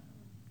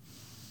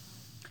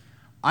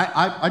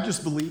 I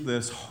just believe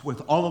this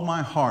with all of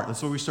my heart.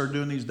 That's why we start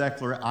doing these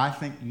declarations. I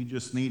think you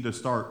just need to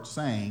start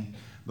saying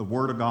the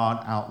Word of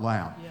God out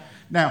loud. Yeah.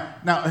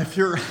 Now, if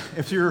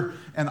you're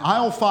in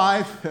aisle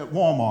 5 at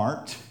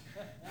Walmart,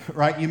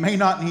 right, you may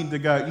not need to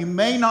go. You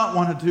may not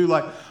want to do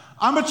like,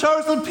 I'm a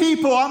chosen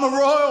people. I'm a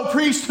royal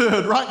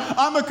priesthood, right?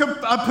 I'm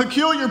a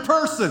peculiar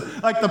person.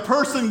 Like the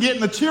person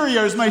getting the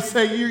Cheerios may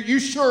say, you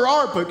sure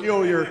are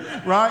peculiar,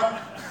 right?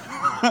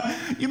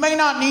 You may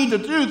not need to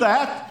do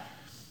that,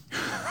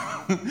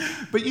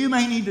 but you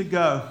may need to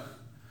go,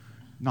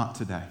 not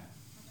today.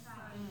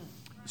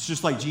 It's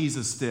just like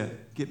Jesus did.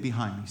 Get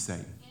behind me,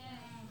 Satan.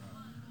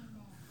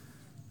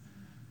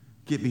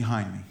 Get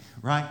behind me,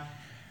 right?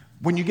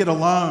 When you get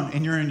alone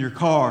and you're in your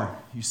car,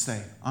 you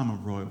say, I'm a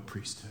royal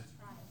priesthood.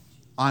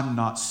 I'm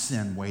not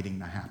sin waiting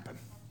to happen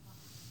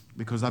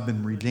because I've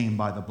been redeemed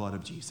by the blood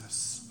of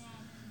Jesus.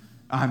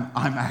 I'm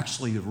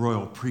actually the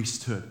royal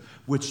priesthood,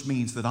 which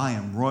means that I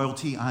am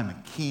royalty, I'm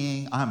a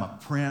king, I'm a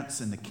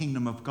prince in the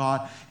kingdom of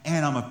God,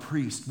 and I'm a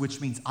priest,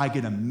 which means I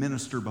get to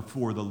minister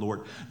before the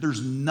Lord. There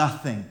is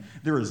nothing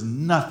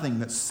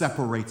that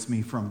separates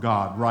me from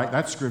God, right?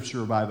 That's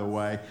scripture, by the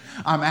way.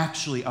 I'm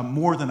actually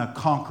more than a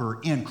conqueror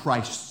in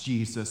Christ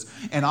Jesus,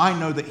 and I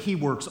know that he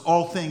works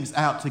all things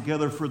out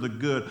together for the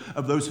good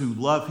of those who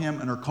love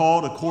him and are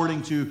called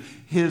according to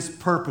his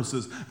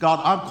purposes. God,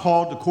 I'm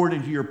called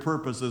according to your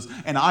purposes,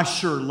 and I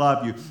sure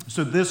love you.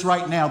 So this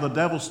right now, the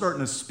devil's starting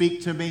to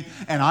speak to me,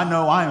 and I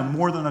know I am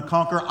more than a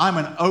conqueror. I'm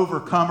an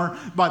overcomer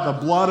by the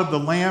blood of the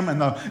Lamb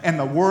and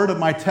the word of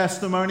my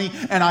testimony,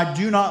 and I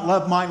do not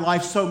love my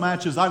life so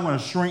much as I'm going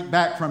to shrink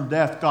back from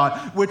death, God,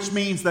 which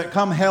means that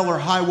come hell or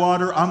high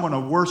water, I'm going to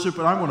worship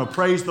and I'm going to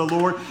praise the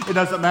Lord. It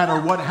doesn't matter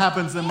what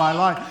happens in my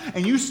life.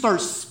 And you start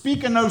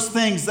speaking those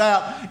things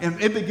out,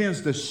 and it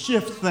begins to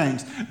shift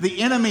things.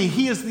 The enemy,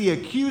 he is the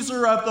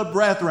accuser of the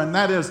brethren.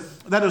 That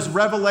is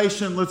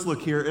Revelation. Let's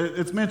look here.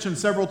 It's mentioned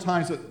several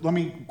times. Let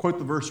me quote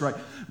the verse right.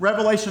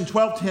 Revelation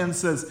 12:10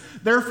 says,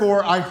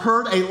 "Therefore I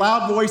heard a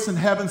loud voice in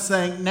heaven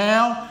saying,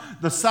 now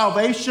the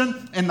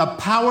salvation and the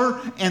power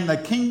and the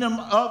kingdom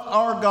of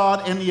our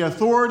God and the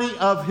authority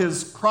of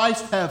his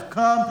Christ have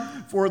come,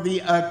 for the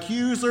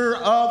accuser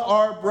of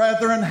our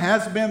brethren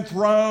has been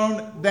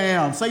thrown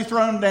down." Say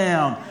thrown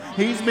down.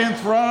 He's been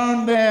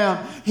thrown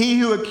down. He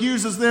who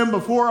accuses them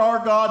before our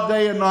God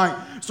day and night.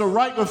 So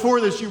right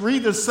before this, you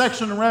read this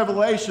section in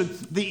Revelation,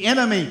 the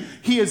enemy,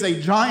 he is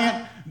a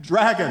giant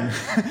dragon.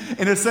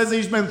 And it says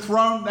he's been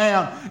thrown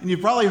down. And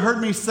you've probably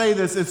heard me say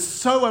this. It's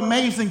so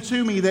amazing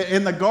to me that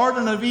in the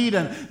Garden of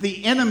Eden,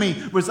 the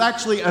enemy was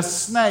actually a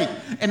snake.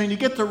 And then you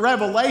get to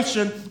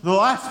Revelation, the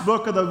last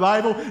book of the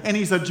Bible, and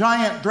he's a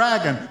giant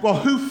dragon. Well,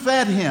 who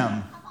fed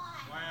him?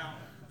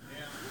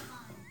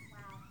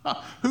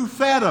 Who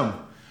fed him?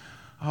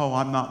 Oh,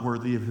 I'm not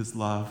worthy of his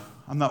love.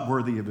 I'm not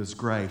worthy of his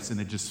grace. And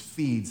it just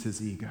feeds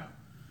his ego.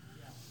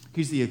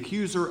 He's the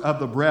accuser of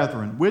the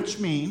brethren, which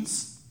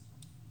means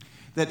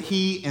that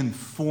he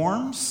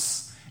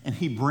informs and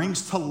he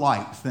brings to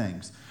light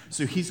things.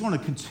 So he's going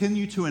to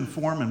continue to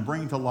inform and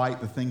bring to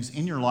light the things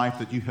in your life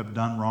that you have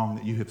done wrong,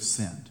 that you have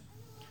sinned.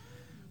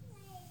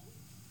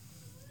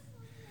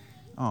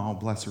 Oh,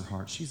 bless her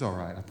heart. She's all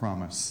right, I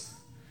promise.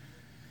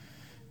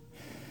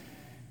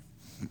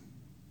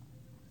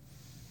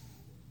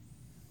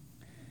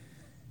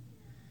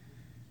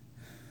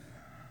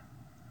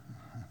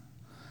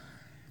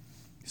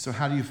 So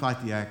how do you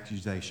fight the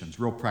accusations?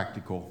 Real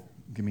practical.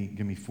 Give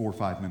me 4 or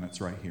 5 minutes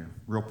right here.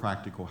 Real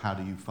practical. How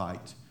do you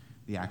fight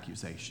the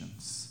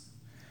accusations?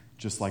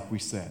 Just like we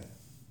said.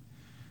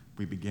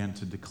 we begin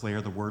to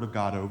declare the Word of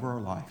God over our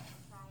life.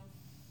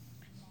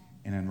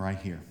 And then right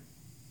here,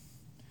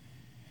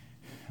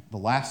 the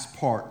last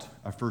part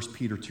of 1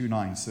 Peter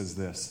 2:9 says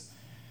this.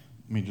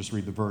 Let me just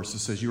read the verse. It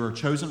says, "You are a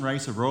chosen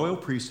race, a royal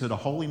priesthood, a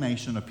holy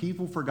nation, a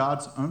people for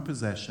God's own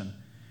possession."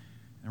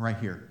 And right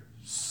here,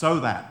 so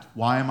that,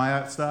 why am I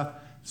that stuff?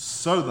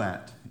 So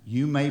that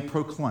you may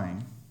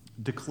proclaim,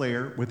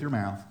 declare with your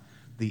mouth,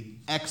 the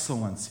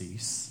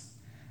excellencies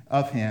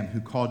of him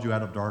who called you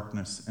out of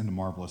darkness into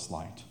marvelous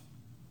light.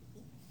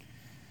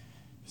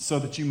 So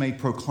that you may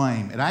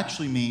proclaim. It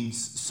actually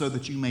means so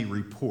that you may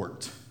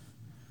report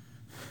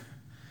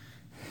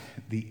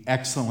the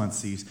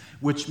excellencies,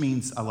 which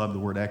means, I love the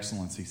word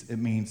excellencies. It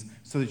means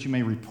so that you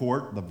may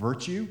report the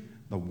virtue,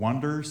 the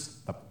wonders,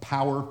 the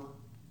power,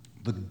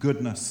 the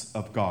goodness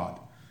of God.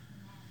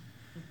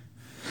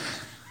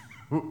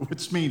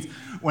 Which means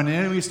when the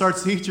enemy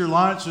starts to eat your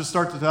lunch, just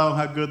start to tell him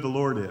how good the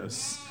Lord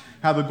is,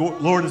 how the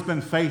Lord has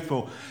been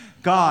faithful.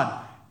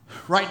 God,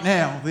 right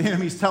now, the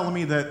enemy's telling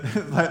me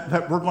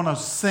that we're going to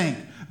sink,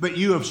 but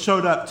you have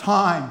showed up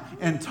time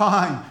and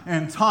time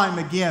and time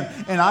again,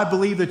 and I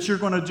believe that you're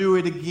going to do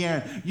it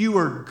again. You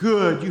are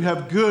good. You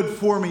have good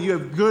for me. You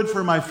have good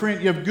for my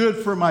friend. You have good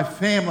for my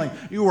family.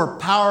 You are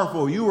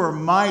powerful. You are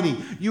mighty.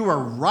 You are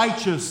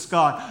righteous,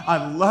 God.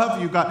 I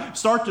love you, God.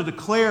 Start to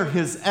declare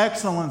his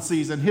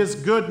excellencies and his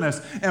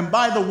goodness. And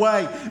by the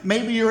way,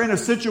 maybe you're in a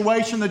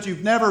situation that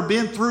you've never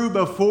been through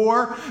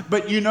before,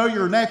 but you know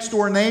your next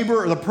door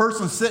neighbor or the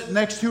person sitting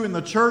next to you in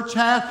the church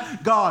has.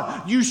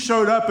 God, you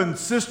showed up in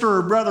sister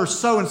or brother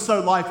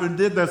so-and-so life and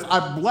did this.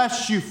 I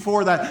bless you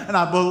for that. And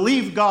I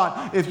believe,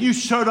 God, if you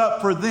showed up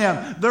for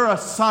them, they're a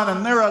son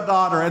and they're a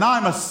daughter, and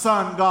I'm a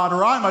son, God,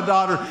 or I'm a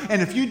daughter. And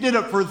if you did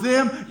it for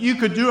them, you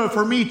could do it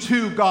for me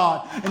too,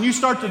 God. And you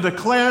start to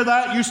declare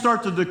that, you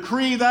start to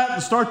decree that,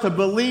 and start to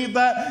believe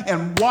that,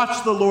 and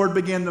watch the Lord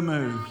begin to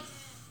move.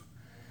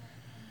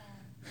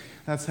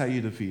 That's how you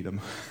defeat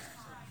him.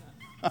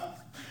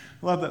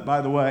 Love that,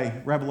 by the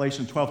way,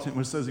 Revelation 12:10,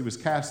 when it says he was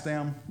cast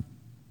down.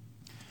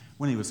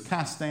 When he was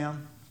cast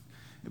down,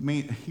 it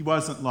means he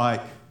wasn't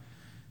like,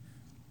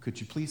 could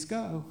you please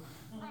go?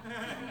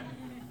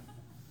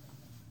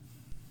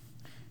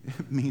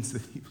 It means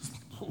that he was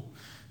like, oh,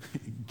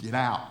 get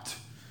out.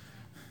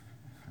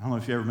 I don't know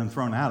if you've ever been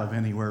thrown out of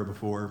anywhere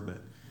before,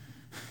 but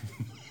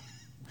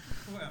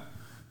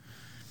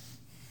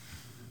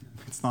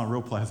it's not a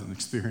real pleasant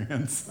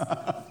experience.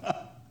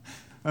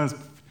 That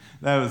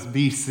was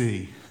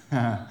BC,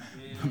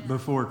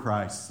 before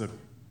Christ. So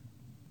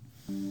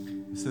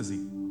it says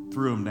he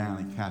threw him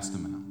down, he cast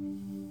him out.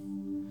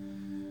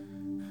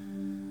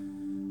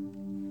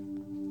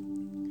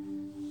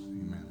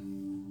 Amen.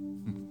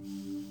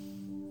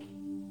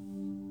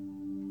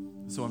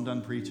 So I'm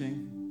done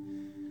preaching.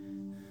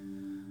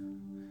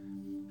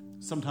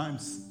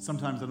 Sometimes I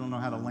don't know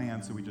how to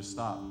land, so we just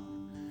stop.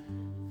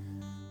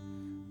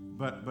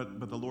 But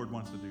the Lord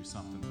wants to do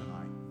something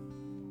tonight.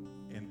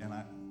 And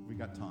we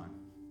got time.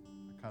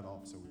 I cut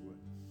off so we would.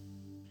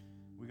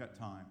 We got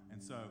time.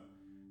 And so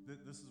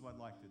this is what I'd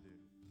like to do.